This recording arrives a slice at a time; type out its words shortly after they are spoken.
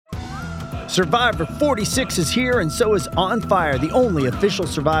Survivor 46 is here, and so is On Fire, the only official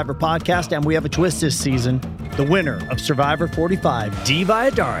Survivor podcast, and we have a twist this season. The winner of Survivor 45, Dee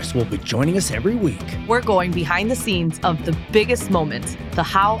Valladares, will be joining us every week. We're going behind the scenes of the biggest moments, the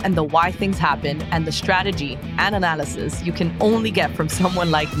how and the why things happen, and the strategy and analysis you can only get from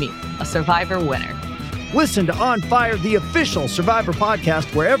someone like me, a Survivor winner. Listen to On Fire, the official Survivor podcast,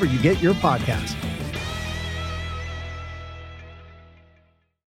 wherever you get your podcasts.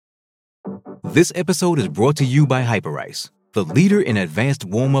 This episode is brought to you by Hyperice, the leader in advanced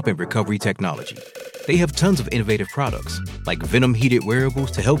warm-up and recovery technology. They have tons of innovative products, like Venom-heated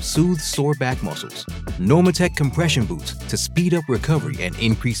wearables to help soothe sore back muscles, Normatec compression boots to speed up recovery and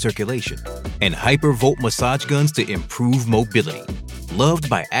increase circulation, and Hypervolt massage guns to improve mobility. Loved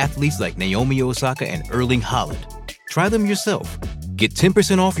by athletes like Naomi Osaka and Erling Haaland. Try them yourself. Get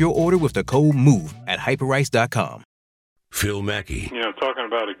 10% off your order with the code MOVE at Hyperice.com. Phil Mackey. Talking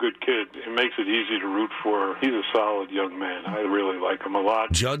about a good kid, it makes it easy to root for. He's a solid young man. I really like him a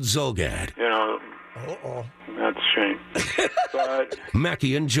lot. Judd Zulgad. That's a shame. But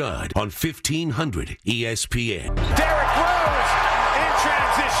Mackey and Judd on 1500 ESPN. Derrick Rose in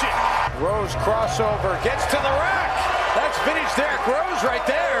transition. Rose crossover, gets to the rack. That's vintage Derrick Rose right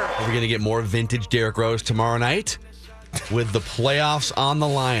there. Are we going to get more vintage Derrick Rose tomorrow night? With the playoffs on the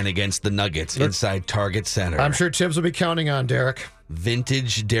line against the Nuggets inside Target Center. I'm sure Tibbs will be counting on Derrick.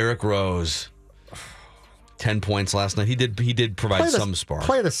 Vintage Derrick Rose. 10 points last night. He did provide some spark.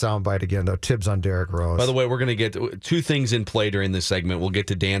 Play the soundbite again, though. Tibbs on Derrick Rose. By the way, we're going to get two things in play during this segment. We'll get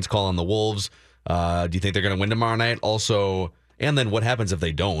to Dan's call on the Wolves. Do you think they're going to win tomorrow night? Also, and then what happens if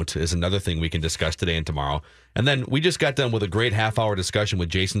they don't is another thing we can discuss today and tomorrow. And then we just got done with a great half-hour discussion with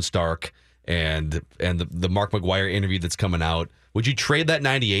Jason Stark and the Mark McGwire interview that's coming out. Would you trade that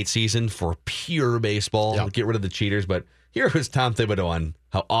 98 season for pure baseball? Yep. Get rid of the cheaters? But here was Tom Thibodeau on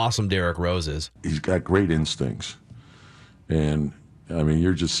how awesome Derrick Rose is. He's got great instincts. And, I mean,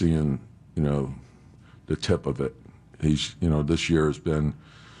 you're just seeing, the tip of it. He's, this year has been,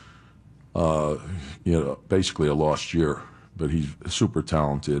 basically a lost year. But he's super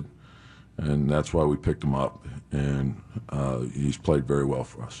talented, and that's why we picked him up. And he's played very well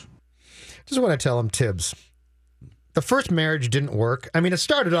for us. Just want to tell him, Tibbs, the first marriage didn't work. I mean, it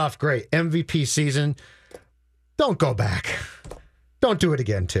started off great. MVP season. Don't go back. Don't do it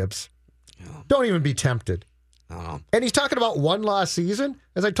again, Tibbs. Don't even be tempted. And he's talking about one lost season,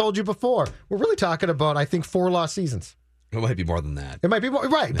 as I told you before. We're really talking about, I think, 4 lost seasons. It might be more than that. It might be more,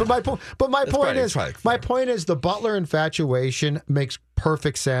 right? No. But my point is, the Butler infatuation makes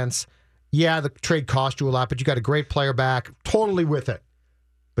perfect sense. Yeah, the trade cost you a lot, but you got a great player back. Totally with it.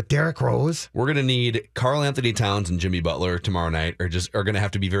 But Derrick Rose? We're going to need Karl Anthony Towns and Jimmy Butler tomorrow night are going to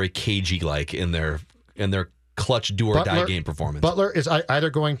have to be very cagey-like in their clutch do-or-die game performance. Butler is either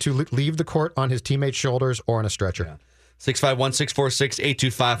going to leave the court on his teammates' shoulders or on a stretcher. Yeah.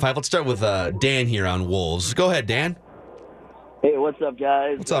 651-646-8255. Let's start with Dan here on Wolves. Go ahead, Dan. Hey, what's up,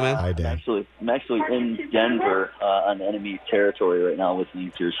 guys? What's up, man? Hi, Dan. I'm actually in Denver on enemy territory right now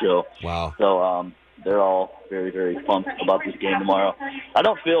listening to your show. Wow. So they're all very, very pumped about this game tomorrow. I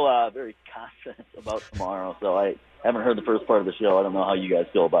don't feel very confident about tomorrow, so I haven't heard the first part of the show. I don't know how you guys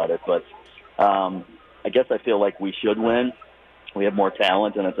feel about it, but I guess I feel like we should win. We have more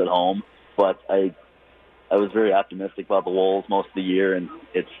talent, and it's at home. But I was very optimistic about the Wolves most of the year, and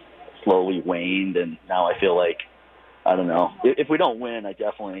it's slowly waned, and now I feel like, I don't know. If we don't win, I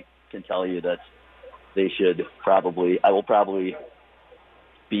definitely can tell you that they should I will probably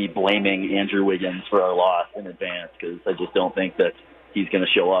be blaming Andrew Wiggins for our loss in advance, because I just don't think that he's going to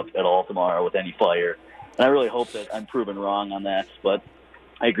show up at all tomorrow with any fire. And I really hope that I'm proven wrong on that. But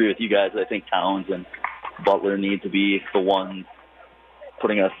I agree with you guys. I think Towns and Butler need to be the ones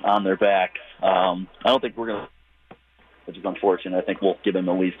putting us on their backs. I don't think we're going to, which is unfortunate. I think we'll give him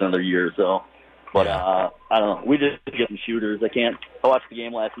at least another year or so. But I don't know. We just get some shooters. I watched the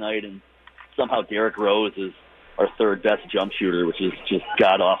game last night, and somehow Derrick Rose is our third best jump shooter, which is just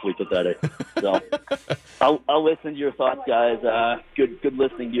god-awfully pathetic. So I'll listen to your thoughts, guys. Good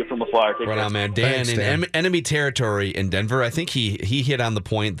listening to you from afar. Right on, man. Dan, in enemy territory in Denver, I think he hit on the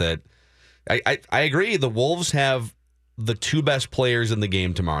point that I agree. The Wolves have the 2 best players in the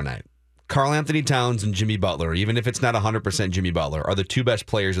game tomorrow night. Karl Anthony Towns and Jimmy Butler, even if it's not 100% Jimmy Butler, are the 2 best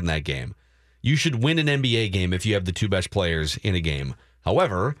players in that game. You should win an NBA game if you have the 2 best players in a game.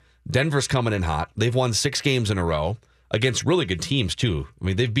 However, Denver's coming in hot. They've won 6 games in a row against really good teams too. I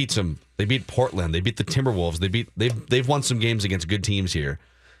mean, they beat Portland, they beat the Timberwolves, they've won some games against good teams here.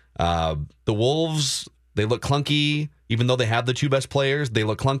 The Wolves, they look clunky. Even though they have the 2 best players, they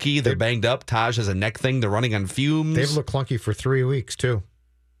look clunky. They're banged up. Taj has a neck thing. They're running on fumes. They've looked clunky for 3 weeks too.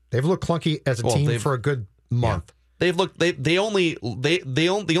 They've looked clunky as a team for a good month. Yeah. They've looked. The only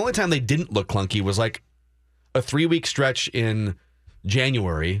time they didn't look clunky was like a 3-week stretch in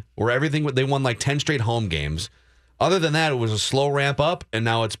January where they won like 10 straight home games. Other than that, it was a slow ramp up, and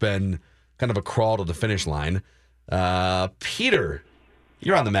now it's been kind of a crawl to the finish line. Peter,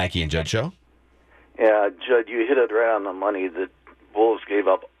 you're on the Mackey and Judd show. Yeah, Judd, you hit it right on the money. The Wolves gave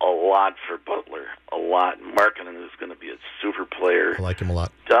up a lot for Butler, a lot. Markkanen is going to be a super player. I like him a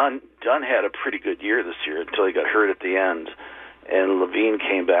lot. Dunn had a pretty good year this year until he got hurt at the end, and Levine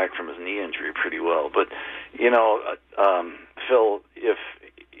came back from his knee injury pretty well. But, Phil,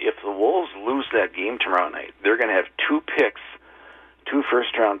 if the Wolves lose that game tomorrow night, they're going to have 2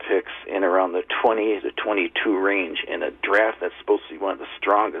 first-round picks in around the 20 to 22 range in a draft that's supposed to be one of the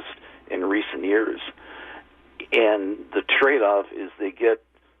strongest in recent years. And the trade-off is they get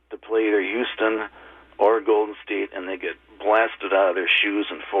to play either Houston or Golden State, and they get blasted out of their shoes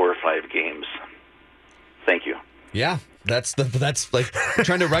in 4 or 5 games. Thank you. Yeah, that's like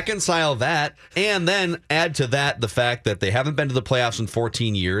trying to reconcile that, and then add to that the fact that they haven't been to the playoffs in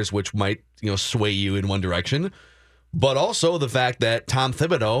 14 years, which might sway you in one direction, but also the fact that Tom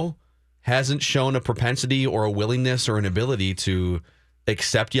Thibodeau hasn't shown a propensity or a willingness or an ability to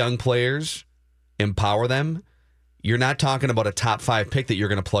accept young players, empower them. You're not talking about a top 5 pick that you're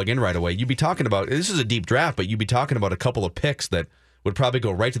going to plug in right away. You'd be talking about, this is a deep draft, but you'd be talking about a couple of picks that would probably go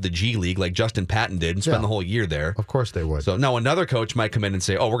right to the G League like Justin Patton did and spend the whole year there. Of course they would. So now another coach might come in and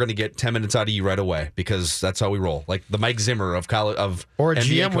say, we're going to get 10 minutes out of you right away because that's how we roll. Like the Mike Zimmer of college. Or a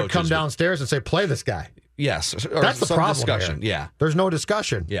GM would come downstairs and say, play this guy. Yes. Or that's the problem discussion. Here. Yeah. There's no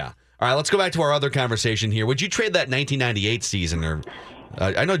discussion. Yeah. All right, let's go back to our other conversation here. Would you trade that 1998 season? Or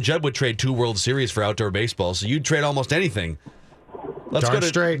I know Judd would trade 2 World Series for outdoor baseball, so you'd trade almost anything. Let's go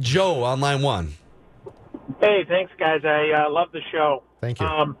to Joe on line 1. Hey, thanks, guys. I love the show. Thank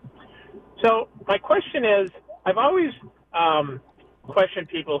you. So my question is, I've always questioned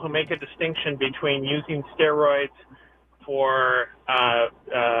people who make a distinction between using steroids for,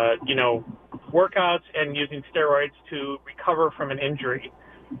 workouts and using steroids to recover from an injury.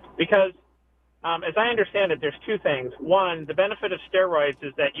 Because as I understand it, there's 2 things. One, the benefit of steroids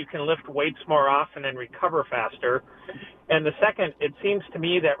is that you can lift weights more often and recover faster. And the second, it seems to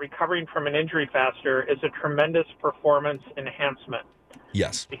me that recovering from an injury faster is a tremendous performance enhancement.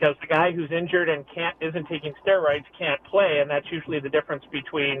 Yes. Because the guy who's injured and isn't taking steroids can't play, and that's usually the difference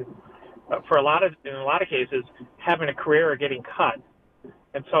between, in a lot of cases, having a career or getting cut.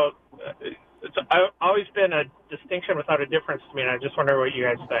 And so it's always been a distinction without a difference to me, and I just wonder what you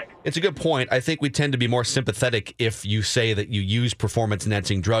guys think. It's a good point. I think we tend to be more sympathetic if you say that you use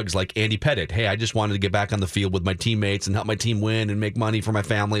performance-enhancing drugs like Andy Pettitte. Hey, I just wanted to get back on the field with my teammates and help my team win and make money for my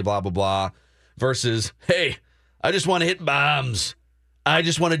family, blah, blah, blah. Versus, hey, I just want to hit bombs. I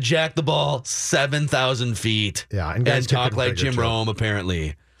just want to jack the ball 7,000 feet and talk like Jim Rome,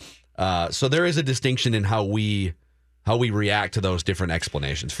 apparently. So there is a distinction in how we react to those different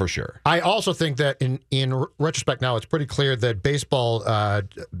explanations, for sure. I also think that in retrospect now, it's pretty clear that baseball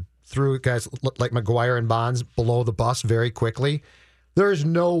threw guys like McGuire and Bonds below the bus very quickly. There's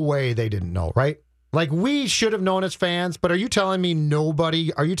no way they didn't know, right? Like, we should have known as fans, but are you telling me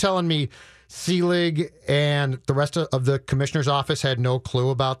are you telling me Selig and the rest of the commissioner's office had no clue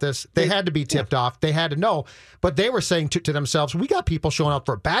about this? They had to be tipped off. They had to know. But they were saying to themselves, we got people showing up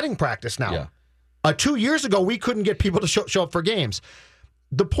for batting practice now. Yeah. 2 years ago, we couldn't get people to show up for games.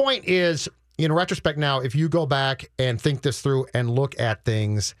 The point is, in retrospect now, if you go back and think this through and look at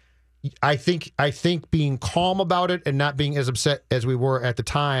things, I think being calm about it and not being as upset as we were at the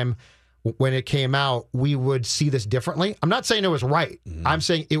time when it came out, we would see this differently. I'm not saying it was right. I'm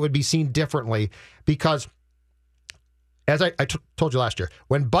saying it would be seen differently because, as I told you last year,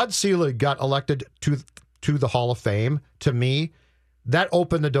 when Bud Selig got elected to the Hall of Fame, to me, that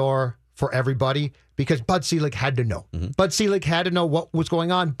opened the door for everybody because Bud Selig had to know. Bud Selig had to know what was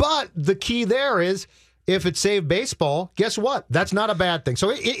going on. But the key there is, if it saved baseball, guess what? That's not a bad thing.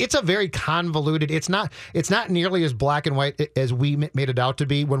 So it's a very convoluted. It's not nearly as black and white as we made it out to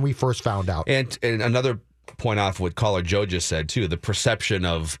be when we first found out. And another point off what caller Joe just said too, the perception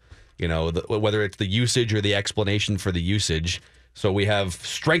of whether it's the usage or the explanation for the usage. So we have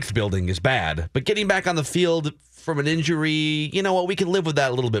strength building is bad, but getting back on the field from an injury, you know what, we can live with that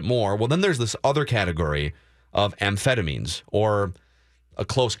a little bit more. Well, then there's this other category of amphetamines, or a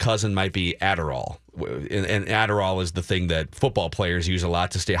close cousin might be Adderall. And Adderall is the thing that football players use a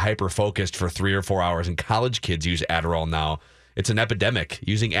lot to stay hyper-focused for 3 or 4 hours, and college kids use Adderall now. It's an epidemic,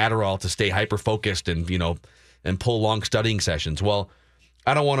 using Adderall to stay hyper-focused and pull long studying sessions. Well,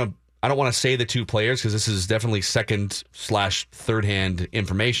 I don't want I don't want to say the two players because this is definitely second/third hand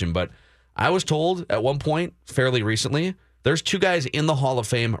information, but I was told at one point fairly recently, there's two guys in the Hall of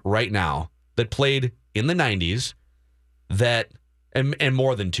Fame right now that played in the 90s that, and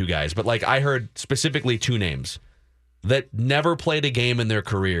more than two guys, but like I heard specifically two names that never played a game in their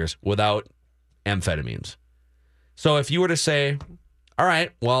careers without amphetamines. So if you were to say, all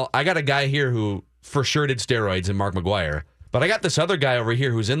right, well, I got a guy here who for sure did steroids in Mark McGwire, but I got this other guy over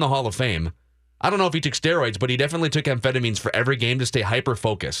here who's in the Hall of Fame. I don't know if he took steroids, but he definitely took amphetamines for every game to stay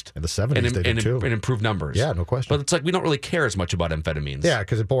hyper-focused. In the 70s, they did too. And improve numbers. Yeah, no question. But it's like we don't really care as much about amphetamines. Yeah,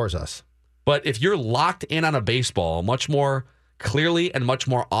 because it bores us. But if you're locked in on a baseball much more clearly and much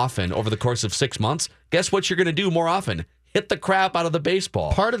more often over the course of 6 months, guess what you're going to do more often? Hit the crap out of the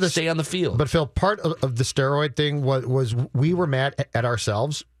baseball. Part of the stay on the field. But Phil, part of the steroid thing was we were mad at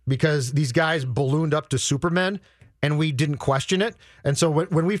ourselves because these guys ballooned up to Supermen and we didn't question it. And so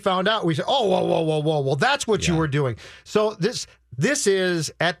when we found out, we said, "Oh, whoa, well, that's what you were doing." So this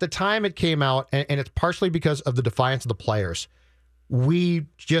is at the time it came out, and it's partially because of the defiance of the players. We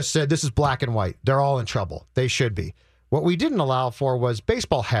just said this is black and white. They're all in trouble. They should be. What we didn't allow for was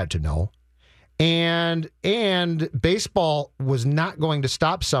baseball had to know. And baseball was not going to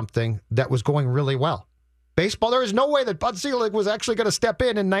stop something that was going really well. Baseball, there is no way that Bud Selig was actually going to step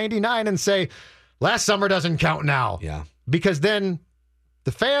in 99 and say, last summer doesn't count now. Yeah. Because then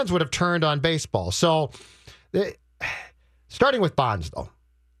the fans would have turned on baseball. So starting with Bonds, though,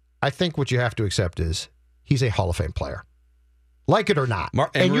 I think what you have to accept is he's a Hall of Fame player. Like it or not.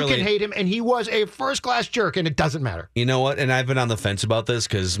 And really, you can hate him, and he was a first-class jerk, and it doesn't matter. You know what? And I've been on the fence about this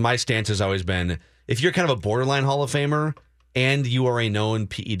because my stance has always been, if you're kind of a borderline Hall of Famer and you are a known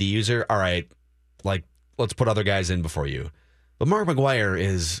PED user, all right, like, let's put other guys in before you. But Mark McGwire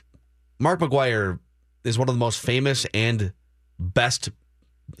is one of the most famous and best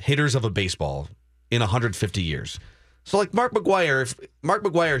hitters of a baseball in 150 years. So, like, Mark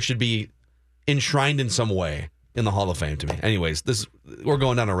McGwire should be enshrined in some way in the Hall of Fame to me. Anyways, we're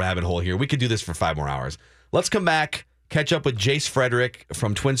going down a rabbit hole here. We could do this for 5 more hours. Let's come back, catch up with Jace Frederick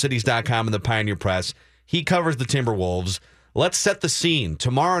from TwinCities.com and the Pioneer Press. He covers the Timberwolves. Let's set the scene.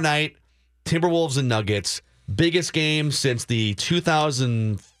 Tomorrow night, Timberwolves and Nuggets. Biggest game since the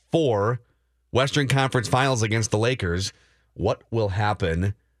 2004 Western Conference Finals against the Lakers. What will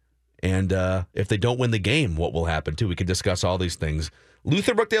happen? And if they don't win the game, what will happen too? We can discuss all these things.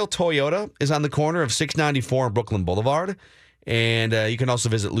 Luther Brookdale Toyota is on the corner of 694 and Brooklyn Boulevard. And you can also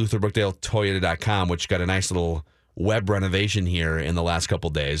visit LutherBrookdaleToyota.com, which got a nice little web renovation here in the last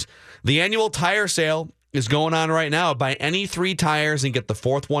couple days. The annual tire sale is going on right now. Buy any 3 tires and get the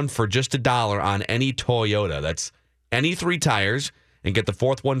 4th one for just $1 on any Toyota. That's any 3 tires and get the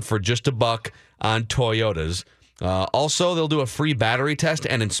 4th one for just $1 on Toyotas. Also, they'll do a free battery test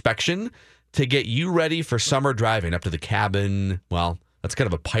and inspection to get you ready for summer driving up to the cabin. Well, that's kind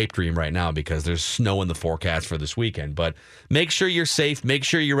of a pipe dream right now because there's snow in the forecast for this weekend. But make sure you're safe. Make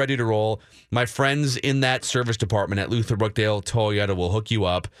sure you're ready to roll. My friends in that service department at Luther Brookdale Toyota will hook you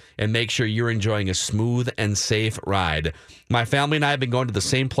up and make sure you're enjoying a smooth and safe ride. My family and I have been going to the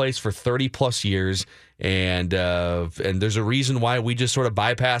same place for 30-plus years, and there's a reason why we just sort of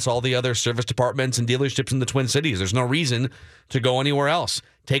bypass all the other service departments and dealerships in the Twin Cities. There's no reason to go anywhere else.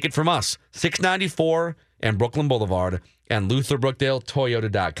 Take it from us. 694 and Brooklyn Boulevard and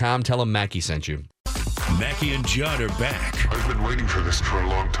LutherBrookdaleToyota.com. Tell them Mackie sent you. Mackie and Judd are back. I've been waiting for this for a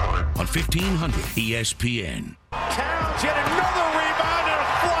long time. On 1500 ESPN. Towns yet another rebound and a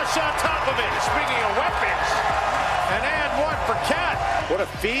flush on top of it. Speaking of weapons, an and one for Cat. What a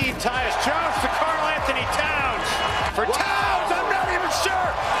feed. Tyus Jones to Karl Anthony Towns. For Towns, I'm not even sure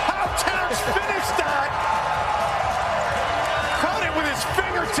how Towns finished that. Caught it with his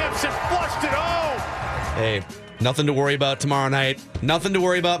fingertips and flushed it home. Hey, nothing to worry about tomorrow night. Nothing to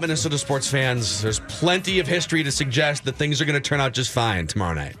worry about, Minnesota sports fans. There's plenty of history to suggest that things are going to turn out just fine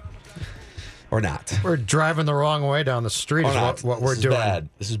tomorrow night. Or not. We're driving the wrong way down the street is what we're doing.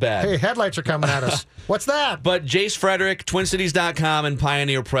 This is bad. Hey, headlights are coming at us. What's that? But Jace Frederick, TwinCities.com and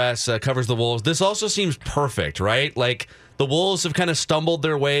Pioneer Press covers the Wolves. This also seems perfect, right? Like, the Wolves have kind of stumbled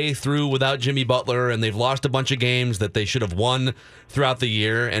their way through without Jimmy Butler, and they've lost a bunch of games that they should have won throughout the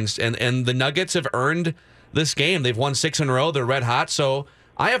year. And the Nuggets have earned this game. They've won 6 in a row. They're red hot. So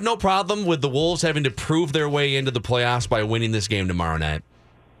I have no problem with the Wolves having to prove their way into the playoffs by winning this game tomorrow night.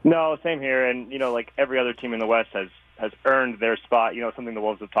 No, same here. And, like every other team in the West has earned their spot. Something the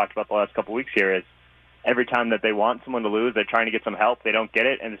Wolves have talked about the last couple weeks here is every time that they want someone to lose, they're trying to get some help. They don't get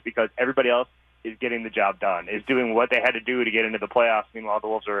it, and it's because everybody else is getting the job done, is doing what they had to do to get into the playoffs. Meanwhile, the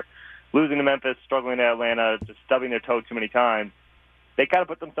Wolves are losing to Memphis, struggling to Atlanta, just stubbing their toe too many times. they kind of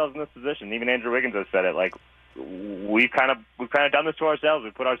put themselves in this position. Even Andrew Wiggins has said it. Like, we've kind of done this to ourselves.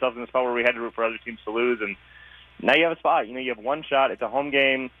 We put ourselves in a spot where we had to root for other teams to lose, and now you have a spot. You have one shot. It's a home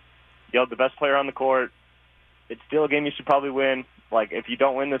game. You have the best player on the court. It's still a game you should probably win. Like, if you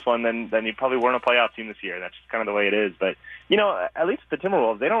don't win this one, then you probably weren't a playoff team this year. That's just kind of the way it is. But, at least the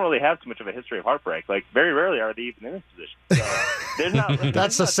Timberwolves, they don't really have too much of a history of heartbreak. Like, very rarely are they even in this position. So there's not.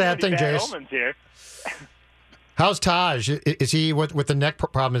 That's the sad thing, Jace. Omens here. How's Taj? Is he with the neck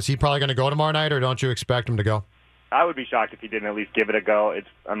problem? Is he probably going to go tomorrow night, or don't you expect him to go? I would be shocked if he didn't at least give it a go.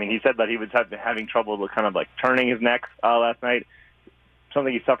 He said that he was having trouble with kind of like turning his neck last night.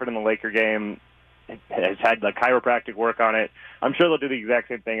 Something he suffered in the Laker game. Has had like chiropractic work on it. I'm sure they'll do the exact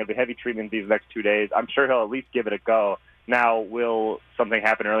same thing. It'll be heavy treatment these next 2 days. I'm sure he'll at least give it a go. Now, will something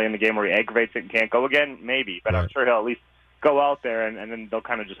happen early in the game where he aggravates it and can't go again? Maybe, but right. I'm sure he'll at least go out there, and then they'll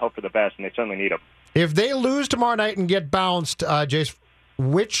kind of just hope for the best, and they certainly need him. If they lose tomorrow night and get bounced, Jace,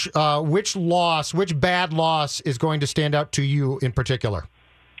 which bad loss is going to stand out to you in particular?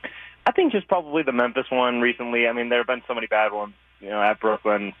 I think just probably the Memphis one recently. There have been so many bad ones. At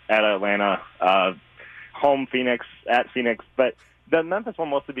Brooklyn, at Atlanta, home Phoenix, at Phoenix. But the Memphis one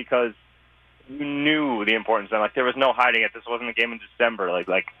mostly because you knew the importance. And there was no hiding it. This wasn't a game in December.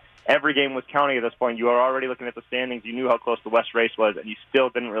 Like every game was counting at this point. You were already looking at the standings. You knew how close the West race was, and you still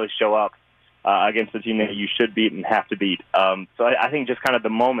didn't really show up against the team that you should beat and have to beat. So I think just kind of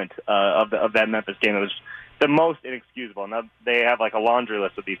the moment of that Memphis game, it was the most inexcusable. Now, they have a laundry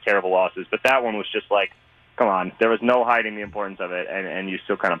list of these terrible losses, but that one was just come on, there was no hiding the importance of it, and you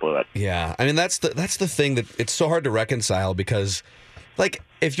still kind of blew it. Yeah, that's the thing that it's so hard to reconcile because,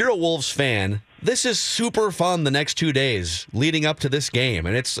 if you're a Wolves fan, this is super fun the next 2 days leading up to this game,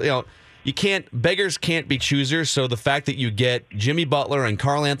 and it's beggars can't be choosers. So the fact that you get Jimmy Butler and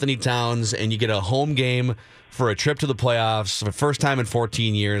Karl Anthony Towns, and you get a home game for a trip to the playoffs for the first time in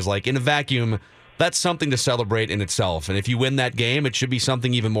 14 years, in a vacuum, that's something to celebrate in itself. And if you win that game, it should be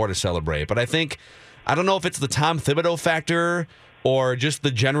something even more to celebrate. But I don't know if it's the Tom Thibodeau factor or just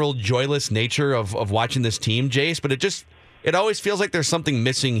the general joyless nature of watching this team, Jace, but it always feels like there's something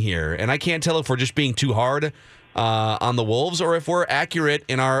missing here. And I can't tell if we're just being too hard on the Wolves or if we're accurate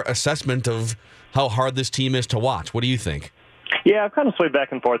in our assessment of how hard this team is to watch. What do you think? Yeah, I've kind of swayed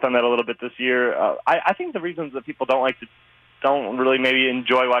back and forth on that a little bit this year. I think the reasons that people don't really maybe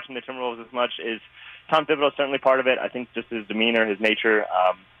enjoy watching the Timberwolves as much is Tom Thibodeau is certainly part of it. I think just his demeanor, his nature.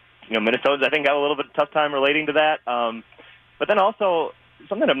 Minnesota's, I think, got a little bit of a tough time relating to that. But then also,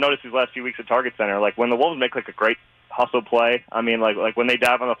 something I've noticed these last few weeks at Target Center, when the Wolves make, a great hustle play, like when they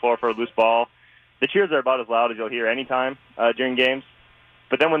dive on the floor for a loose ball, the cheers are about as loud as you'll hear anytime during games.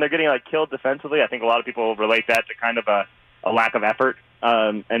 But then when they're getting, killed defensively, I think a lot of people relate that to kind of a lack of effort,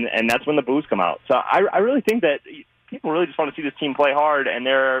 and that's when the boos come out. So I really think that people really just want to see this team play hard, and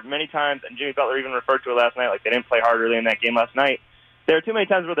there are many times, and Jimmy Butler even referred to it last night, they didn't play hard early in that game last night. There are too many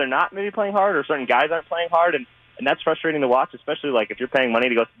times where they're not maybe playing hard or certain guys aren't playing hard, and that's frustrating to watch, especially if you're paying money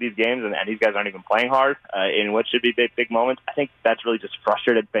to go to these games and these guys aren't even playing hard in what should be big moments. I think that's really just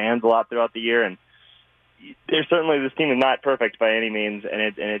frustrated fans a lot throughout the year, and there's certainly this team is not perfect by any means, and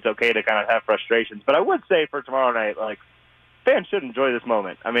it's okay to kind of have frustrations. But I would say for tomorrow night, fans should enjoy this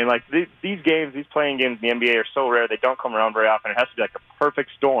moment. These games, these playing games in the NBA are so rare. They don't come around very often. It has to be a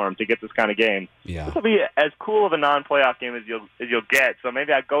perfect storm to get this kind of game. Yeah. This will be as cool of a non-playoff game as you'll get. So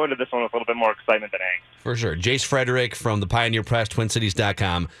maybe I'd go into this one with a little bit more excitement than angst. For sure. Jace Frederick from the Pioneer Press,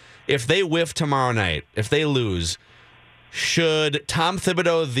 TwinCities.com. If they whiff tomorrow night, if they lose, should Tom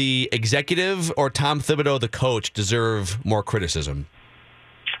Thibodeau, the executive, or Tom Thibodeau, the coach, deserve more criticism?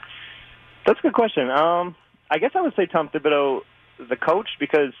 That's a good question. I guess I would say Tom Thibodeau, the coach,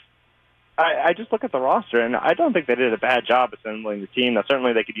 because I just look at the roster, and I don't think they did a bad job assembling the team. Now,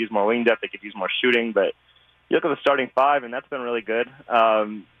 certainly they could use more wing depth, they could use more shooting, but you look at the starting five, and that's been really good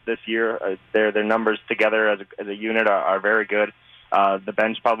this year. Their numbers together as a unit are very good. The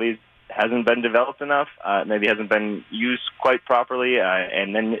bench probably hasn't been developed enough, maybe hasn't been used quite properly,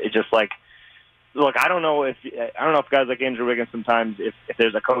 and then it just look, I don't know if guys like Andrew Wiggins sometimes if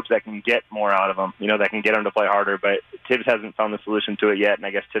there's a coach that can get more out of them, that can get them to play harder. But Tibbs hasn't found the solution to it yet, and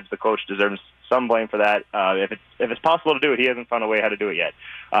I guess Tibbs, the coach, deserves some blame for that. If it's possible to do it, he hasn't found a way how to do it yet,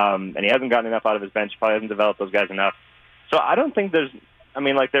 and he hasn't gotten enough out of his bench. Probably hasn't developed those guys enough. So I don't think there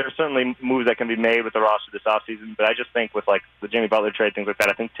are certainly moves that can be made with the roster this offseason, but I just think with the Jimmy Butler trade, things like that,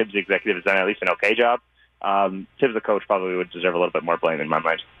 I think Tibbs, the executive, has done at least an okay job. Tibbs, the coach, probably would deserve a little bit more blame in my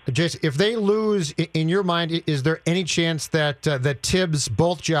mind. Jace, if they lose, in your mind, is there any chance that Tibbs,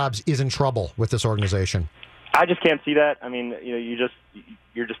 both jobs, is in trouble with this organization? I just can't see that. I mean,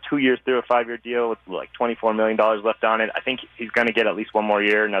 you're just 2 years through a 5-year deal with like $24 million left on it. I think he's going to get at least one more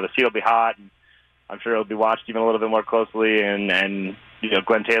year. Now the seat will be hot, and I'm sure it'll be watched even a little bit more closely. And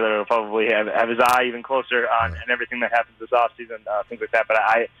Glenn Taylor will probably have his eye even closer on everything that happens this offseason, things like that. But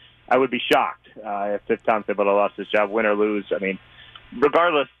I would be shocked if Tom Thibodeau lost his job, win or lose. I mean,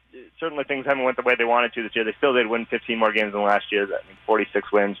 regardless, certainly things haven't went the way they wanted to this year. They still did win 15 more games than last year.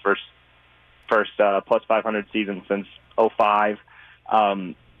 46 wins, first plus 500 season since 2005.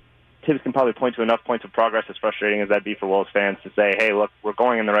 Tibbs can probably point to enough points of progress, as frustrating as that'd be for Wolves fans, to say, hey, look, we're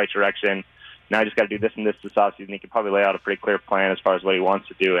going in the right direction. Now I just got to do this and this offseason. He can probably lay out a pretty clear plan as far as what he wants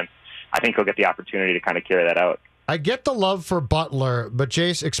to do, and I think he'll get the opportunity to kind of carry that out. I get the love for Butler, but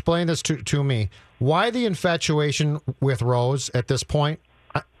Jace, explain this to me. Why the infatuation with Rose at this point?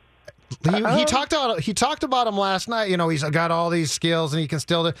 He talked about him last night. He's got all these skills and he can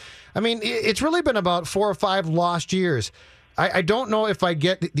still. I mean, it's really been about 4 or 5 lost years. I don't know if I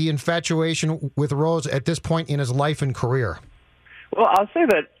get the infatuation with Rose at this point in his life and career. Well, I'll say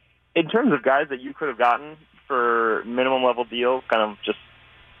that in terms of guys that you could have gotten for minimum level deals, kind of just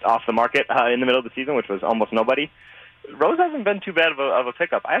off the market in the middle of the season, which was almost nobody, Rose hasn't been too bad of a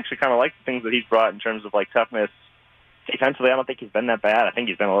pickup. I actually kind of like the things that he's brought in terms of like toughness. Defensively, I don't think he's been that bad. I think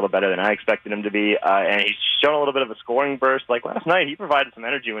he's been a little better than I expected him to be, and he's shown a little bit of a scoring burst. Like last night, he provided some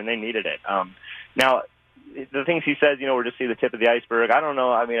energy when they needed it. Now, the things he says, we're just see the tip of the iceberg. I don't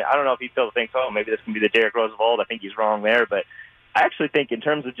know. I mean, I don't know if he still thinks, maybe this can be the Derrick Rose of old. I think he's wrong there, but I actually think in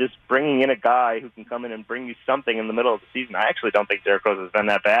terms of just bringing in a guy who can come in and bring you something in the middle of the season, I actually don't think Derrick Rose has been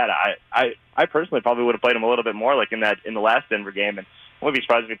that bad. I personally probably would have played him a little bit more, like in the last Denver game, and I wouldn't be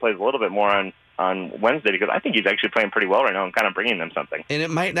surprised if he plays a little bit more on Wednesday, because I think he's actually playing pretty well right now and kind of bringing them something. And it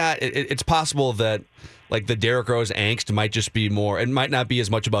might not. It's possible that like the Derrick Rose angst might just be more. It might not be as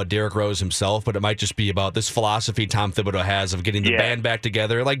much about Derrick Rose himself, but it might just be about this philosophy Tom Thibodeau has of getting the band back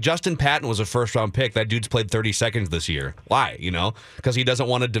together. Like Justin Patton was a first-round pick. That dude's played 30 seconds this year. Why? Because he doesn't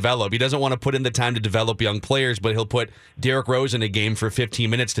want to develop. He doesn't want to put in the time to develop young players, but he'll put Derrick Rose in a game for 15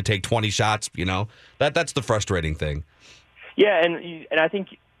 minutes to take 20 shots. That's the frustrating thing. Yeah, and I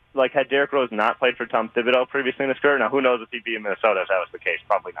think, like, had Derrick Rose not played for Tom Thibodeau previously in his career, now who knows if he'd be in Minnesota if that was the case?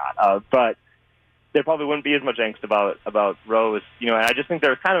 Probably not. But there probably wouldn't be as much angst about Rose. And I just think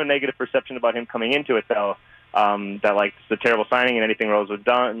there was kind of a negative perception about him coming into it, though, that, like, it's a terrible signing and anything Rose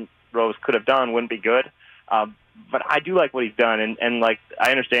could have done wouldn't be good. But I do like what he's done, and like,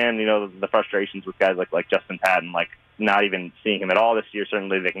 I understand, the frustrations with guys like Justin Patton, like, not even seeing him at all this year.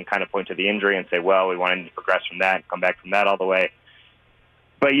 Certainly they can kind of point to the injury and say, well, we wanted to progress from that and come back from that all the way.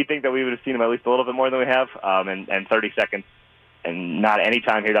 But you'd think that we would have seen him at least a little bit more than we have, and 30 seconds and not any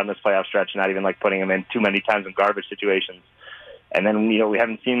time here down this playoff stretch, not even like putting him in too many times in garbage situations. And then, we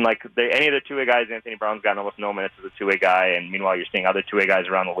haven't seen like any of the two-way guys. Anthony Brown's gotten almost no minutes as a two-way guy, and meanwhile you're seeing other two-way guys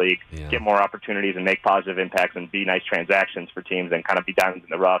around the league get more opportunities and make positive impacts and be nice transactions for teams and kind of be diamonds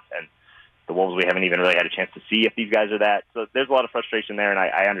in the rough. And the Wolves, we haven't even really had a chance to see if these guys are that. So there's a lot of frustration there, and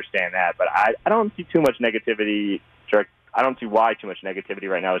I understand that. But I don't see too much negativity. I don't see why too much negativity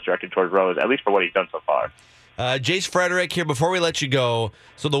right now is directed towards Rose, at least for what he's done so far. Jace Frederick here. Before we let you go,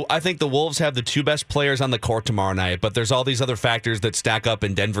 I think the Wolves have the 2 best players on the court tomorrow night, but there's all these other factors that stack up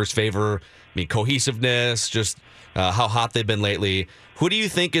in Denver's favor. I mean, cohesiveness, just how hot they've been lately. Who do you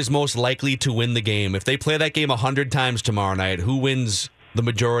think is most likely to win the game? If they play that game 100 times tomorrow night, who wins the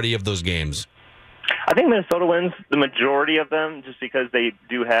majority of those games? I think Minnesota wins the majority of them just because they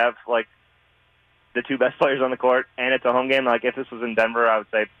do have, like, the 2 best players on the court, and it's a home game. Like, if this was in Denver, I would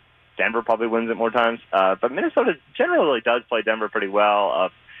say Denver probably wins it more times. But Minnesota generally does play Denver pretty well.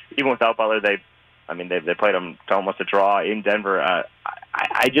 Even without Butler, they played them to almost a draw in Denver.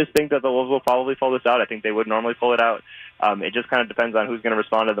 I just think that the Wolves will probably pull this out. I think they would normally pull it out. It just kind of depends on who's going to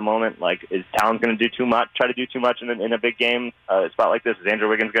respond at the moment. Like, is Towns going to try to do too much in a big game spot like this? Is Andrew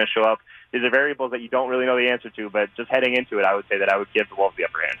Wiggins going to show up? These are variables that you don't really know the answer to, but just heading into it, I would say that I would give the Wolves the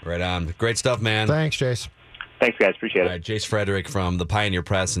upper hand. Right on. Great stuff, man. Thanks, Jace. Thanks, guys. Appreciate it. All right, Jace Frederick from the Pioneer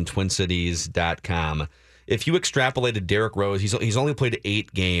Press and TwinCities.com. If you extrapolated Derrick Rose, he's only played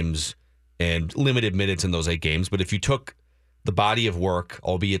 8 games and limited minutes in those 8 games, but if you took the body of work,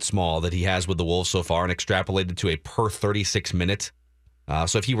 albeit small, that he has with the Wolves so far and extrapolated to a per 36 minute,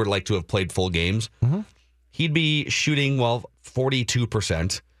 so if he were to have played full games, he'd be shooting,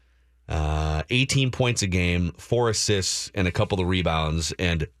 42%. 18 points a game, 4 assists, and a couple of rebounds,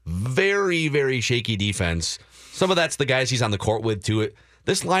 and very, very shaky defense. Some of that's the guys he's on the court with, too.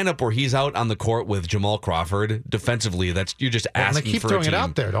 this lineup where he's out on the court with Jamal Crawford defensively, you're just asking for a team. And they keep throwing it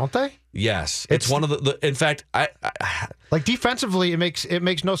out there, don't they? Yes, it's one of the. In fact, I like defensively, it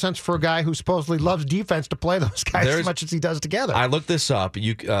makes no sense for a guy who supposedly loves defense to play those guys as much as he does together. I looked this up.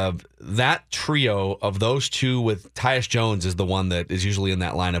 That trio of those two with Tyus Jones is the one that is usually in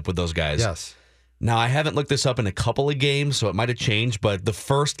that lineup with those guys. Yes. Now, I haven't looked this up in a couple of games, so it might have changed, but the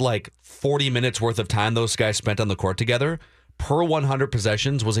first 40 minutes worth of time those guys spent on the court together per 100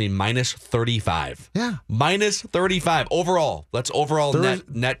 possessions was a minus 35. Yeah. Minus 35 overall. That's overall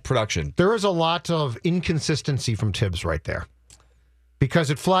net production. There is a lot of inconsistency from Tibbs right there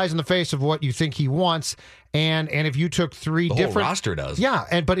because it flies in the face of what you think he wants. And if you took three the different whole roster does.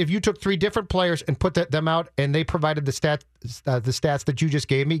 Yeah, but if you took three different players and put them out and they provided the stats that you just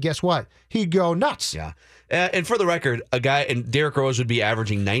gave me, guess what? He'd go nuts. Yeah. And for the record, a guy and Derrick Rose would be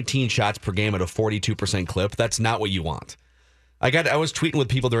averaging 19 shots per game at a 42% clip. That's not what you want. I was tweeting with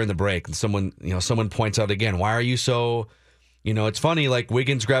people during the break, and someone points out again, why are you so, it's funny,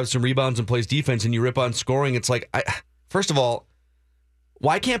 Wiggins grabs some rebounds and plays defense and you rip on scoring. It's first of all,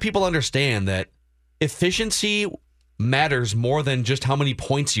 why can't people understand that efficiency matters more than just how many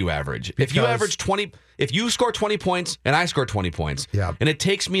points you average? If you score 20 points and I score 20 points, and it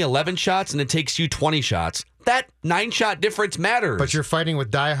takes me 11 shots and it takes you 20 shots, that 9-shot difference matters. But you're fighting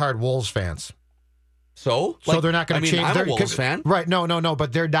with diehard Wolves fans. So they're not going to change. I'm a Wolves fan, right? No.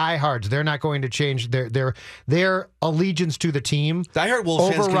 But they're diehards. They're not going to change their allegiance to the team. Diehard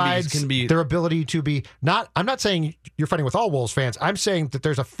Wolves overrides fans can be their ability to be not. I'm not saying you're fighting with all Wolves fans. I'm saying that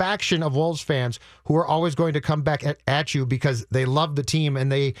there's a faction of Wolves fans who are always going to come back at you because they love the team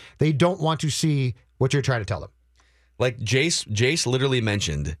and they don't want to see what you're trying to tell them. Like Jace literally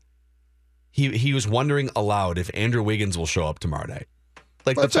mentioned, he was wondering aloud if Andrew Wiggins will show up tomorrow night.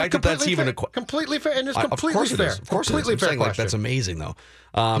 The fact that that's even completely fair, and it's completely fair. Of course, completely fair. That's amazing, though.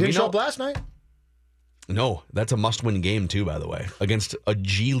 He didn't show up last night. No, that's a must-win game too. By the way, against a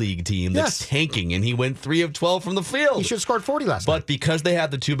G League team that's tanking, and he went 3 of 12 from the field. He should have scored 40 last night. But because they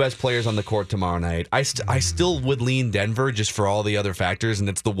have the two best players on the court tomorrow night, I still would lean Denver just for all the other factors, and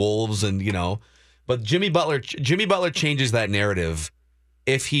it's the Wolves, and But Jimmy Butler changes that narrative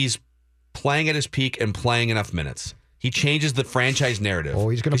if he's playing at his peak and playing enough minutes. He changes the franchise narrative. Oh,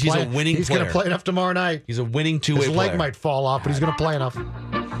 he's going to play. He's a winning player. He's going to play enough tomorrow night. He's a winning two-way player. His leg might fall off, but he's going to play enough.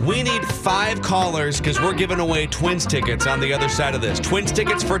 We need 5 callers because we're giving away Twins tickets on the other side of this. Twins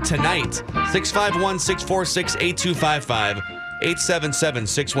tickets for tonight. 651-646-8255.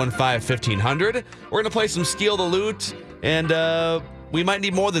 877-615-1500. We're going to play some Steal the Loot, and we might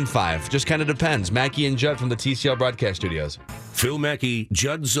need more than 5. Just kind of depends. Mackey and Judd from the TCL Broadcast Studios. Phil Mackey,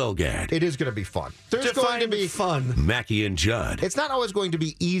 Judd Zulgad. It is going to be fun. There's going to be fun. Mackey and Judd. It's not always going to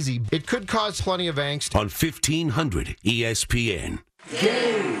be easy. It could cause plenty of angst. On 1500 ESPN.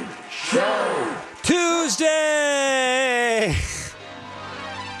 Game Show Tuesday.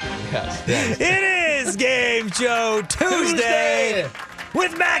 Yes. It is Game Show Tuesday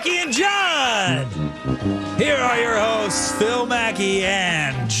with Mackey and Judd. Here are your hosts, Phil Mackey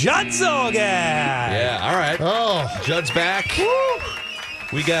and Judd Zulgad. Yeah, all right. Oh, Judd's back. Woo.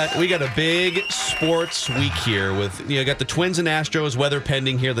 We got a big sports week here with got the Twins and Astros, weather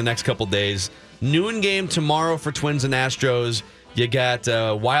pending here the next couple days. Noon game tomorrow for Twins and Astros. You got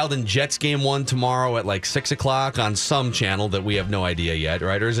Wild and Jets game 1 tomorrow at 6 o'clock on some channel that we have no idea yet,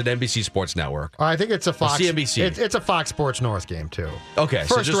 right? Or is it NBC Sports Network? I think it's a Fox. CNBC. It's a Fox Sports North game too. Okay,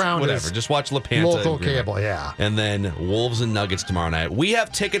 first so round whatever. Just watch LaPanta. Local cable, yeah. And then Wolves and Nuggets tomorrow night. We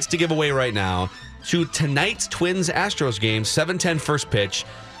have tickets to give away right now to tonight's Twins Astros game, 7:10 first pitch.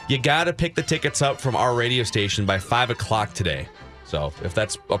 You got to pick the tickets up from our radio station by 5 o'clock today. So if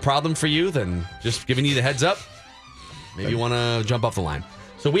that's a problem for you, then just giving you the heads up. Maybe you want to jump off the line.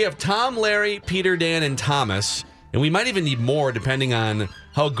 So we have Tom, Larry, Peter, Dan, and Thomas. And we might even need more depending on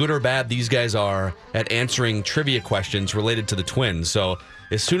how good or bad these guys are at answering trivia questions related to the Twins. So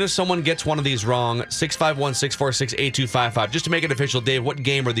as soon as someone gets one of these wrong, 651-646-8255. Just to make it official, Dave, what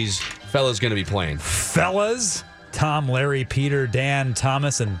game are these fellas going to be playing? Fellas? Tom, Larry, Peter, Dan,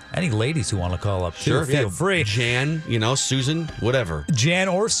 Thomas, and any ladies who want to call up, too. Sure, feel free. Jan, Susan, whatever. Jan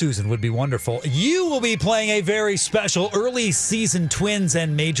or Susan would be wonderful. You will be playing a very special early season Twins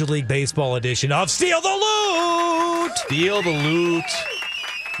and Major League Baseball edition of Steal the Loot! Steal the Loot.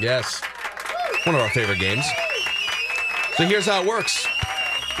 Yes. One of our favorite games. So here's how it works.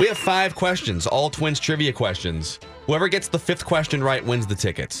 We have 5 questions, all Twins trivia questions. Whoever gets the 5th question right wins the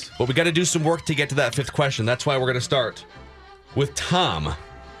tickets. But we got to do some work to get to that 5th question. That's why we're going to start with Tom.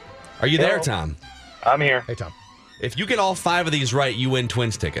 Are you there, Tom? I'm here. Hey, Tom. If you get all 5 of these right, you win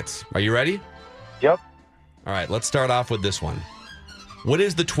Twins tickets. Are you ready? Yep. All right, let's start off with this one. What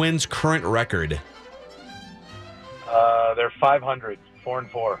is the Twins' current record? They're 500,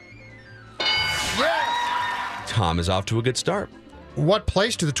 4-4. Tom is off to a good start. What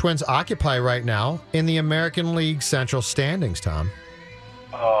place do the Twins occupy right now in the American League Central standings, Tom?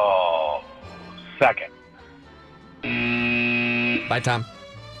 Oh, second. Bye, Tom.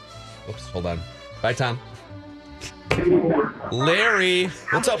 Oops, hold on. Bye, Tom. Larry.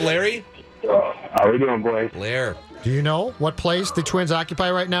 What's up, Larry? How we doing, boys? Larry. Do you know what place the Twins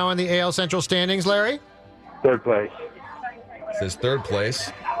occupy right now in the AL Central standings, Larry? Third place. It says third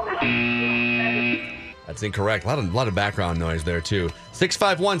place. That's incorrect. A lot of background noise there, too.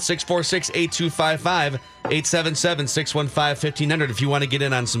 651-646-8255, 877-615-1500 if you want to get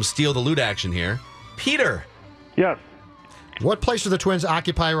in on some Steal the Loot action here. Peter. Yes. What place do the Twins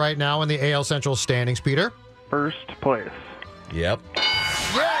occupy right now in the AL Central standings, Peter? First place. Yep.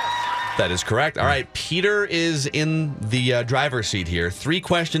 That is correct. All right, Peter is in the driver's seat here. 3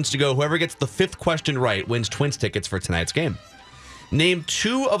 questions to go. Whoever gets the 5th question right wins Twins tickets for tonight's game. Name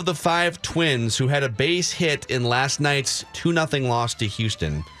 2 of the 5 Twins who had a base hit in last night's 2-0 loss to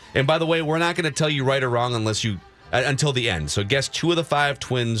Houston. And by the way, we're not going to tell you right or wrong unless you until the end. So guess 2 of the 5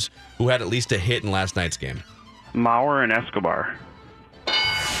 Twins who had at least a hit in last night's game. Mauer and Escobar.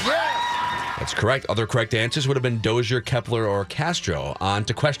 That's correct. Other correct answers would have been Dozier, Kepler, or Castro. On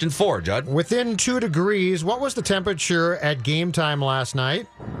to question 4, Judd. Within 2 degrees, what was the temperature at game time last night?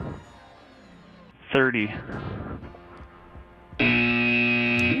 30.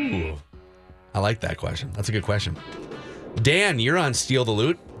 Ooh, I like that question. That's a good question. Dan, you're on Steal the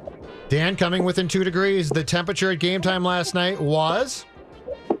Loot. Dan, coming within 2 degrees, the temperature at game time last night was?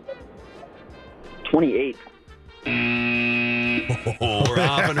 28. Oh, we're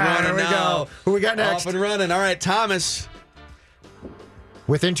off and running There we now. go. Who we got next? Off and running. All right, Thomas.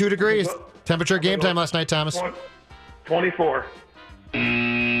 Within 2 degrees, temperature at game time last night, Thomas. 24.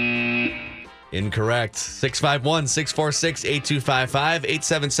 Incorrect. 651-646-8255,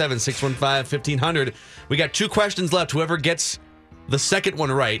 877-615-1500. We got 2 questions left. Whoever gets the second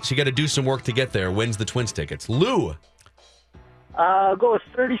one right, so you got to do some work to get there, wins the Twins tickets. Lou. I'll go with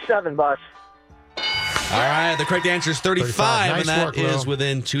 37, boss. All right, the correct answer is 35, Nice and that work, Lou. is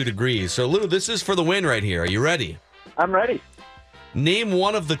within 2 degrees. So, Lou, this is for the win right here. Are you ready? I'm ready. Name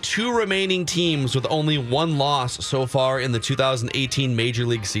one of the 2 remaining teams with only 1 loss so far in the 2018 Major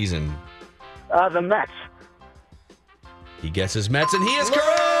League season. The Mets. He guesses Mets, and he is Lou's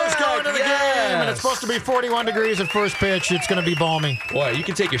correct. going to the game, and it's supposed to be 41 degrees at first pitch. It's going to be balmy. Boy, you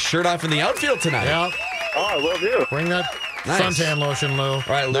can take your shirt off in the outfield tonight. Yeah. Oh, I will do. Bring that Nice. suntan lotion, Lou. All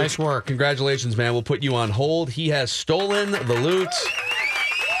right, Lou. Nice work. Congratulations, man. We'll put you on hold. He has stolen the loot.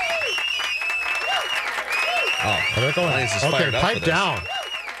 Oh, They're going. Lions is Okay, fired up for pipe this. down.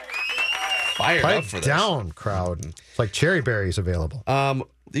 Fired up Pipe for this. down, crowd. It's like cherry berries available.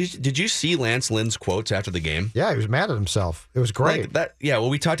 Did you see Lance Lynn's quotes after the game? Yeah, he was mad at himself. It was great. Like that. Yeah, well,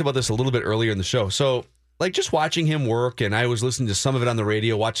 we talked about this a little bit earlier in the show. So, like, just watching him work, and I was listening to some of it on the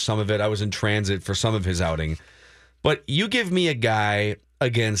radio, watched some of it. I was in transit for some of his outing. But you give me a guy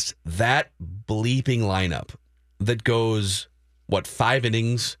against that bleeping lineup that goes, 5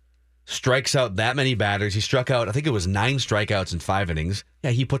 innings, strikes out that many batters. He struck out, I think it was 9 strikeouts in 5 innings.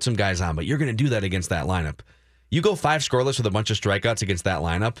 Yeah, he put some guys on, but you're going to do that against that lineup. You go 5 scoreless with a bunch of strikeouts against that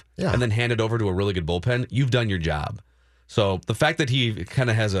lineup, and then hand it over to a really good bullpen, you've done your job. So the fact that he kind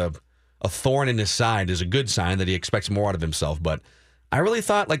of has a thorn in his side is a good sign that he expects more out of himself. But I really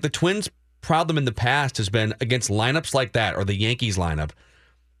thought, like, the Twins' problem in the past has been against lineups like that, or the Yankees lineup.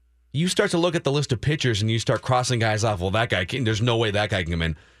 You start to look at the list of pitchers and you start crossing guys off. Well, that guy there's no way that guy can come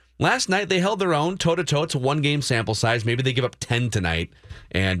in. Last night, they held their own toe-to-toe. It's a 1-game sample size. Maybe they give up 10 tonight,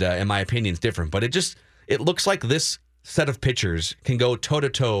 and in my opinion, it's different. But it looks like this set of pitchers can go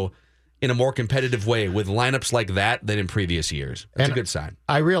toe-to-toe in a more competitive way with lineups like that than in previous years. That's a good sign.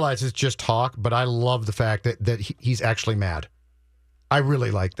 I realize it's just talk, but I love the fact that he's actually mad. I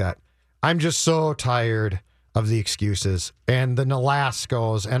really like that. I'm just so tired of the excuses and the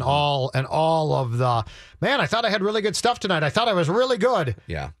Nolascos and all of the, man, I thought I had really good stuff tonight. I thought I was really good.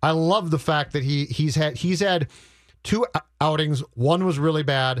 Yeah. I love the fact that he's had 2 outings. One was really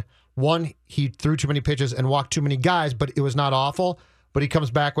bad. One, he threw too many pitches and walked too many guys, but it was not awful. But he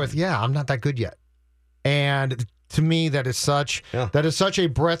comes back with, I'm not that good yet. And to me, that is such a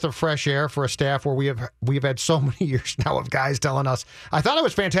breath of fresh air for a staff where we've had so many years now of guys telling us, I thought it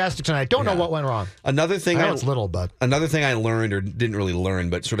was fantastic tonight. Don't know what went wrong. Another thing I know it's little, but another thing I learned, or didn't really learn,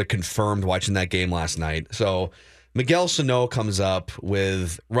 but sort of confirmed watching that game last night. So Miguel Sano comes up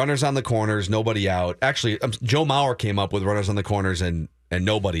with runners on the corners, nobody out. Actually, Joe Mauer came up with runners on the corners and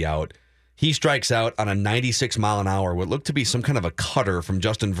nobody out. He strikes out on a 96 mile an hour, what looked to be some kind of a cutter from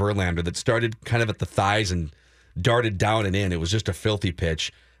Justin Verlander that started kind of at the thighs and darted down and in. It was just a filthy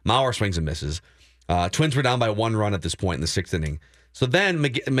pitch. Mauer swings and misses. Twins were down by 1 run at this point in the 6th inning. So then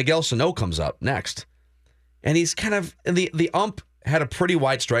Miguel Sano comes up next. And he's kind of, the ump had a pretty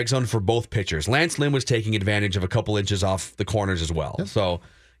wide strike zone for both pitchers. Lance Lynn was taking advantage of a couple inches off the corners as well. Yep. So,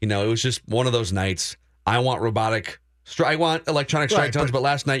 it was just one of those nights. I want electronic strike zones, but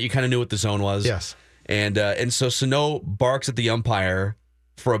last night you kind of knew what the zone was. Yes. And so Sano barks at the umpire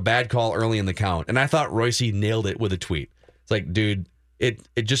for a bad call early in the count. And I thought Royce nailed it with a tweet. It's like, dude, it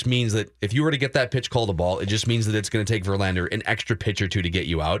just means that if you were to get that pitch called a ball, it just means that it's going to take Verlander an extra pitch or two to get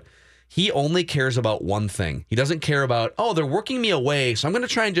you out. He only cares about one thing. He doesn't care about, they're working me away, so I'm going to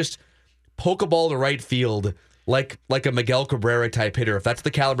try and just poke a ball to right field like a Miguel Cabrera type hitter. If that's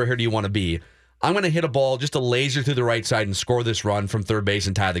the caliber hitter you want to be, I'm going to hit a ball, just a laser through the right side and score this run from third base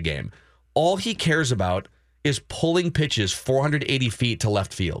and tie the game. All he cares about is pulling pitches 480 feet to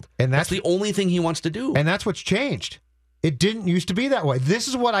left field. And that's the only thing he wants to do. And that's what's changed. It didn't used to be that way. This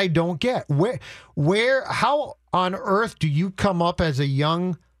is what I don't get. How on earth do you come up as a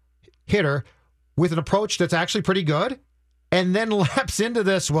young hitter with an approach that's actually pretty good and then lapse into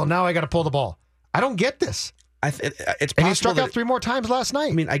this, well, now I got to pull the ball? I don't get this. It's possible. And he struck out 3 more times last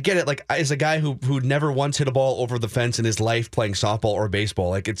night. I mean, I get it. Like, as a guy who never once hit a ball over the fence in his life playing softball or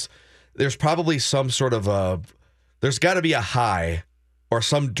baseball, there's probably some sort of there's got to be a high or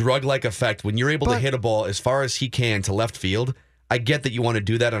some drug-like effect when you're able to hit a ball as far as he can to left field. I get that you want to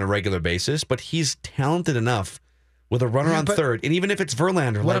do that on a regular basis, but he's talented enough with a runner on third, and even if it's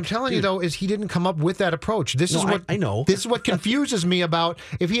Verlander. What I'm telling you, though, is he didn't come up with that approach. I know. This is what confuses me about,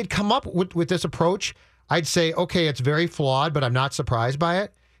 if he had come up with this approach, I'd say, okay, it's very flawed, but I'm not surprised by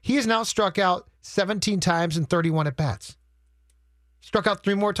it. He has now struck out 17 times in 31 at-bats. Struck out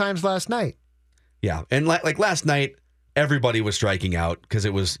 3 more times last night. Yeah, and like last night, everybody was striking out because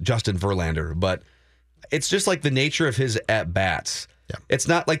it was Justin Verlander, but it's just like the nature of his at-bats. Yeah. It's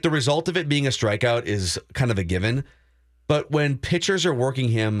not like the result of it being a strikeout is kind of a given, but when pitchers are working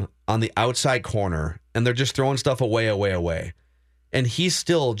him on the outside corner and they're just throwing stuff away, and he's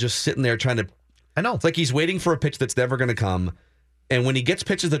still just sitting there trying to... I know. It's like he's waiting for a pitch that's never going to come, and when he gets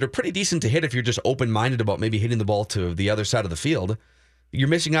pitches that are pretty decent to hit, if you're just open-minded about maybe hitting the ball to the other side of the field, you're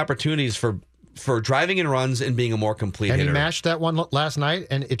missing opportunities for driving in runs and being a more complete hitter. And he mashed that one last night,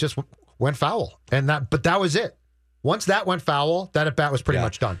 and it just went foul. But that was it. Once that went foul, that at-bat was pretty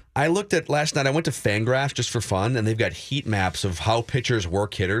much done. I looked at last night, I went to Fangraphs just for fun, and they've got heat maps of how pitchers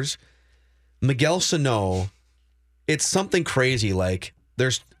work hitters. Miguel Sano, it's something crazy. Like,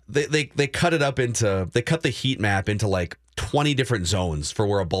 they cut it up into, they cut the heat map into like 20 different zones for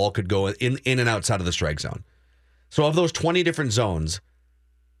where a ball could go in and outside of the strike zone. So of those 20 different zones,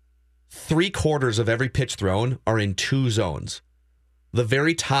 3/4 of every pitch thrown are in 2 zones. The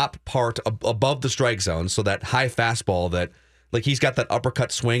very top part above the strike zone, so that high fastball that, like, he's got that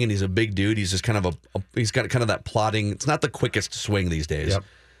uppercut swing and he's a big dude. He's just kind of he's got kind of that plodding. It's not the quickest swing these days. Yep.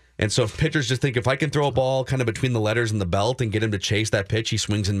 And so if pitchers just think, if I can throw a ball kind of between the letters and the belt and get him to chase that pitch, he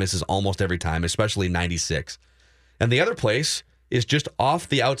swings and misses almost every time, especially 96. And the other place is just off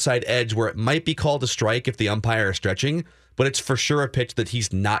the outside edge where it might be called a strike if the umpire is stretching, but it's for sure a pitch that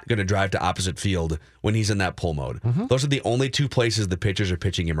he's not going to drive to opposite field when he's in that pull mode. Mm-hmm. Those are the only 2 places the pitchers are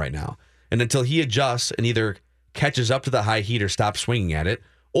pitching him right now. And until he adjusts and either catches up to the high heat or stops swinging at it,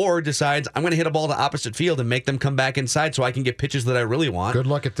 or decides, I'm going to hit a ball to opposite field and make them come back inside so I can get pitches that I really want. Good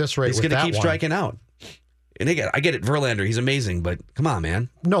luck at this rate. He's going to keep striking out. And I get it, Verlander, he's amazing, but come on, man.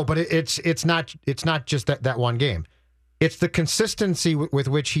 No, but it's not just that one game. It's the consistency with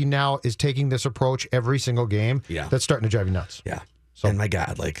which he now is taking this approach every single game that's starting to drive you nuts. Yeah. So, and my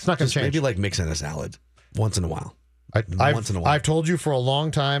God, like, it's not going to change. Maybe like mixing a salad once in a while. I've told you for a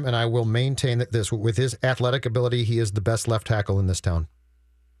long time, and I will maintain that this, with his athletic ability, he is the best left tackle in this town.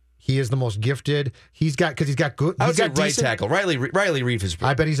 He is the most gifted. He's got good. I would say right tackle. Riley Reef is.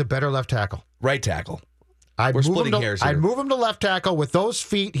 I bet he's a better left tackle. Right tackle. I'd move him to left tackle. With those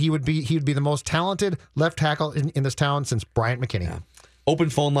feet, he would be the most talented left tackle in this town since Bryant McKinney. Yeah. Open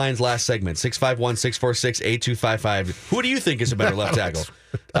phone lines last segment, 651-646-8255. Who do you think is a better left tackle?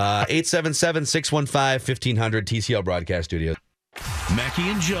 877-615-1500, TCL Broadcast Studio. Mackey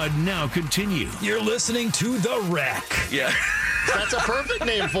and Judd now continue. You're listening to The Wreck. Yeah. That's a perfect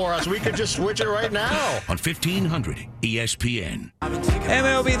name for us. We could just switch it right now. On 1500 ESPN.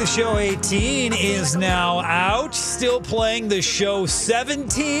 MLB The Show 18 is now out. Still playing The Show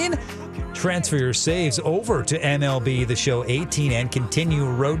 17. Transfer your saves over to MLB The Show 18 and continue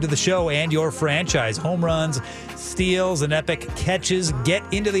Road to the Show and your franchise. Home runs, steals, and epic catches. Get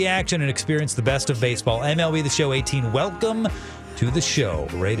into the action and experience the best of baseball. MLB The Show 18, welcome to the show.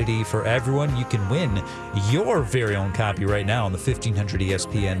 Rated E for everyone. You can win your very own copy right now on the 1500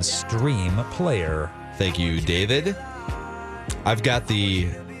 ESPN Stream Player. Thank you, David. I've got the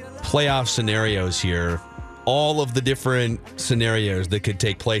playoff scenarios here. All of the different scenarios that could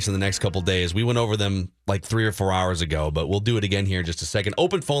take place in the next couple days. We went over them like 3 or 4 hours ago, but we'll do it again here in just a second.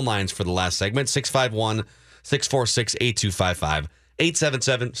 Open phone lines for the last segment, 651-646-8255,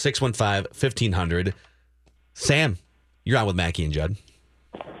 877-615-1500. Sam, you're on with Mackie and Judd.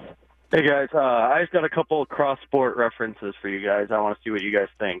 Hey, guys. I just got a couple cross-sport references for you guys. I want to see what you guys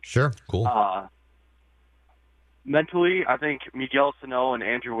think. Sure. Cool. Mentally, I think Miguel Sano and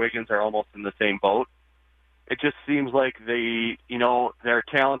Andrew Wiggins are almost in the same boat. It just seems like their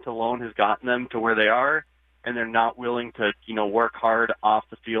talent alone has gotten them to where they are, and they're not willing to, work hard off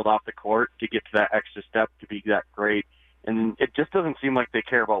the field, off the court to get to that extra step to be that great. And it just doesn't seem like they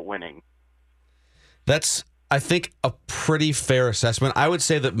care about winning. That's, I think, a pretty fair assessment. I would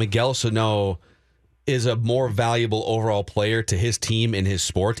say that Miguel Sano is a more valuable overall player to his team in his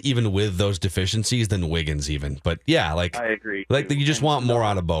sport, even with those deficiencies, than Wiggins even. But yeah, I agree. You just want more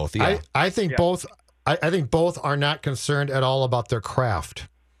out of both. Yeah. I think both. I think both are not concerned at all about their craft.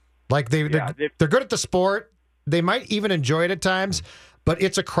 Like they're good at the sport. They might even enjoy it at times, but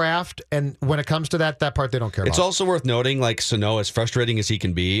it's a craft, and when it comes to that part they don't care about. It's also worth noting, like Sano, as frustrating as he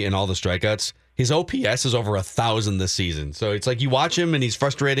can be in all the strikeouts, his OPS is over 1,000 this season. So it's like you watch him and he's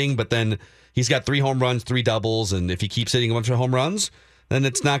frustrating, but then he's got 3 home runs, 3 doubles, and if he keeps hitting a bunch of home runs, then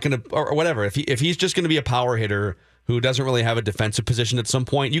it's not going to, or whatever. If he's just going to be a power hitter who doesn't really have a defensive position at some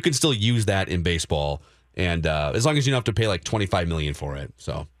point, you can still use that in baseball, and as long as you don't have to pay like $25 million for it.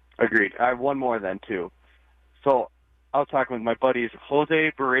 So agreed. I have one more then too. So I was talking with my buddies.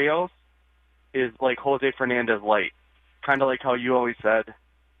 Jose Barrios is like Jose Fernandez light, kind of like how you always said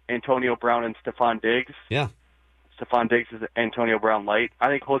Antonio Brown and Stephon Diggs. Yeah, Stephon Diggs is Antonio Brown light. I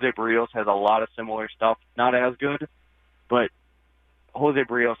think Jose Barrios has a lot of similar stuff. Not as good, but Jose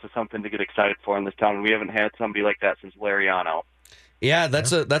Barrios is something to get excited for in this town. We haven't had somebody like that since Lariano. Yeah,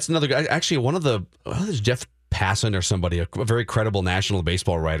 that's another guy. Actually, one of the Jeff Passan or somebody, a very credible national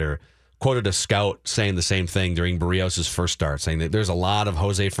baseball writer, quoted a scout saying the same thing during Barrios' first start, saying that there's a lot of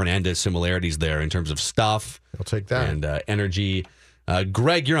Jose Fernandez similarities there in terms of stuff. I'll take that. And energy.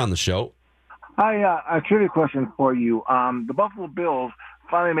 Greg, you're on the show. Hi, a trivia question for you. The Buffalo Bills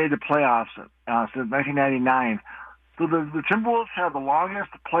finally made the playoffs since 1999. So the Timberwolves have the longest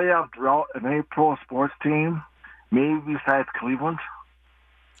playoff drought of any pro sports team, maybe besides Cleveland?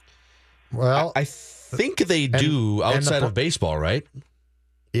 Well, I think they do outside of baseball, right?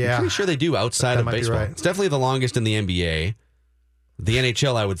 Yeah. I'm pretty sure they do outside of baseball. Right. It's definitely the longest in the NBA. The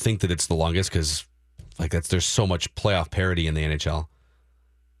NHL, I would think that it's the longest because there's so much playoff parity in the NHL.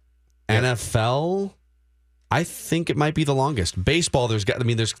 Yeah. NFL, I think it might be the longest. Baseball, there's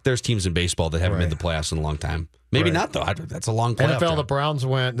teams in baseball that haven't made the playoffs in a long time. Maybe not though. That's a long playoff. NFL, the Browns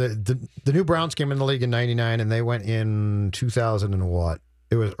went. The new Browns came in the league in '99, and they went in 2000 and what?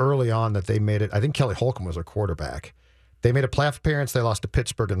 It was early on that they made it. I think Kelly Holcomb was their quarterback. They made a playoff appearance. They lost to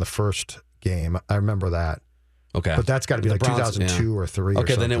Pittsburgh in the first game. I remember that. Okay, but that's got to be like Browns, 2002 or 3.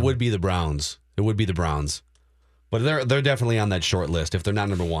 Okay, or then it would be the Browns. It would be the Browns, but they're definitely on that short list. If they're not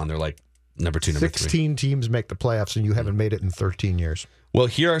number 1, they're like number 2, number 3. 16 teams make the playoffs, and you haven't made it in 13 years. Well,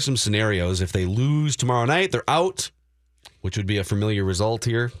 here are some scenarios. If they lose tomorrow night, they're out, which would be a familiar result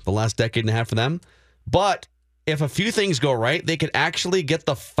here the last decade and a half for them. But if a few things go right, they could actually get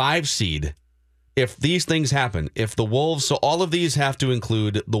the 5 seed. If these things happen, if the Wolves, so all of these have to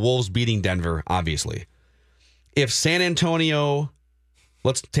include the Wolves beating Denver, obviously. If San Antonio,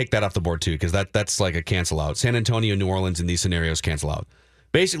 let's take that off the board too, because that's like a cancel out. San Antonio, New Orleans in these scenarios cancel out.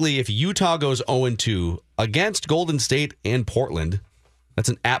 Basically, if Utah goes 0-2 against Golden State and Portland, that's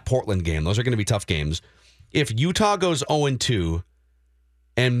an at Portland game. Those are going to be tough games. If Utah goes 0-2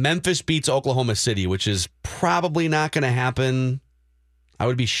 and Memphis beats Oklahoma City, which is probably not going to happen, I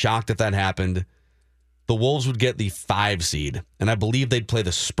would be shocked if that happened. The Wolves would get the 5 seed, and I believe they'd play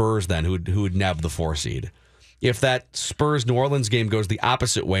the Spurs then, who would nab the 4 seed. If that Spurs-New Orleans game goes the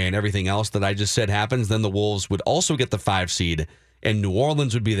opposite way and everything else that I just said happens, then the Wolves would also get the 5 seed, and New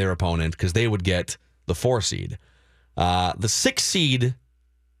Orleans would be their opponent because they would get the 4 seed. The 6 seed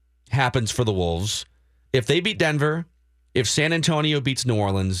happens for the Wolves if they beat Denver, if San Antonio beats New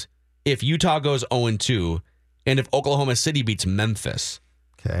Orleans, if Utah goes 0-2, and if Oklahoma City beats Memphis,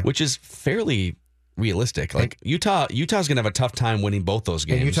 which is fairly realistic. Like Utah's going to have a tough time winning both those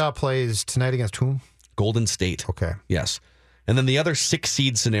games. And Utah plays tonight against whom? Golden State. Okay. Yes. And then the other 6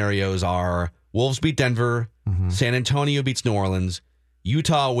 seed scenarios are Wolves beat Denver, San Antonio beats New Orleans,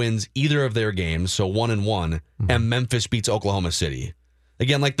 Utah wins either of their games, so 1-1, and Memphis beats Oklahoma City.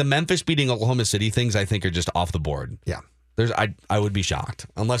 Again, like the Memphis beating Oklahoma City things, I think are just off the board. Yeah. I would be shocked.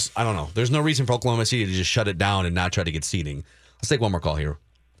 Unless, I don't know. There's no reason for Oklahoma City to just shut it down and not try to get seeding. Let's take one more call here.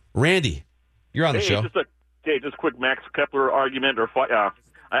 Randy, you're on the show. Just a quick Max Kepler argument.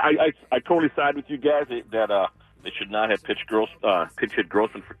 I totally side with you guys that they should not have pinch hit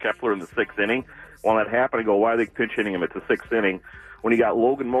Grossman for Kepler in the 6th inning. When that happened, I go, why are they pinch hitting him at the 6th inning when you got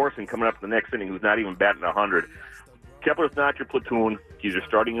Logan Morrison coming up in the next inning who's not even batting 100? Kepler's not your platoon. He's your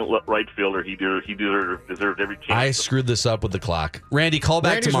starting right fielder. He deserved every chance. I screwed this up with the clock. Randy, call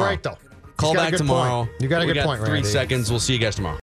back Randy's tomorrow. right, though. Call back tomorrow. Point. You got a good point, Randy. 3 seconds. We'll see you guys tomorrow.